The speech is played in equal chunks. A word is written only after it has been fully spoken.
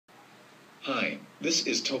Hi, this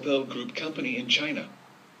is Topel Group Company in China.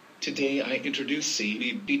 Today I introduce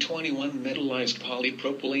CBB21 metallized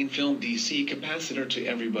polypropylene film DC capacitor to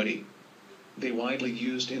everybody. They widely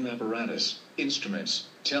used in apparatus, instruments,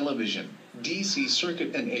 television, DC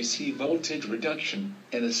circuit and AC voltage reduction,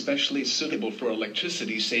 and especially suitable for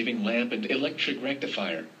electricity-saving lamp and electric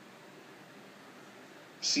rectifier.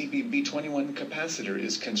 CBB21 capacitor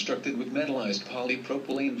is constructed with metallized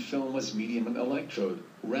polypropylene film as medium and electrode,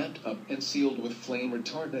 wrapped up and sealed with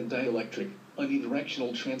flame-retardant dielectric,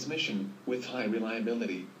 unidirectional transmission, with high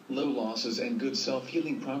reliability, low losses and good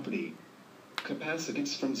self-healing property.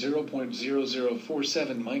 Capacitance from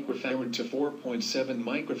 0.0047 microfarad to 4.7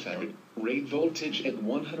 microfarad, rate voltage at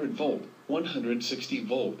 100 volt, 160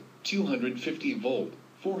 volt, 250 volt,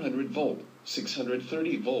 400 volt,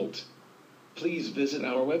 630 volt. Please visit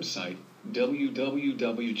our website,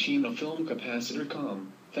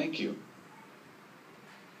 www.chinafilmcapacitor.com. Thank you.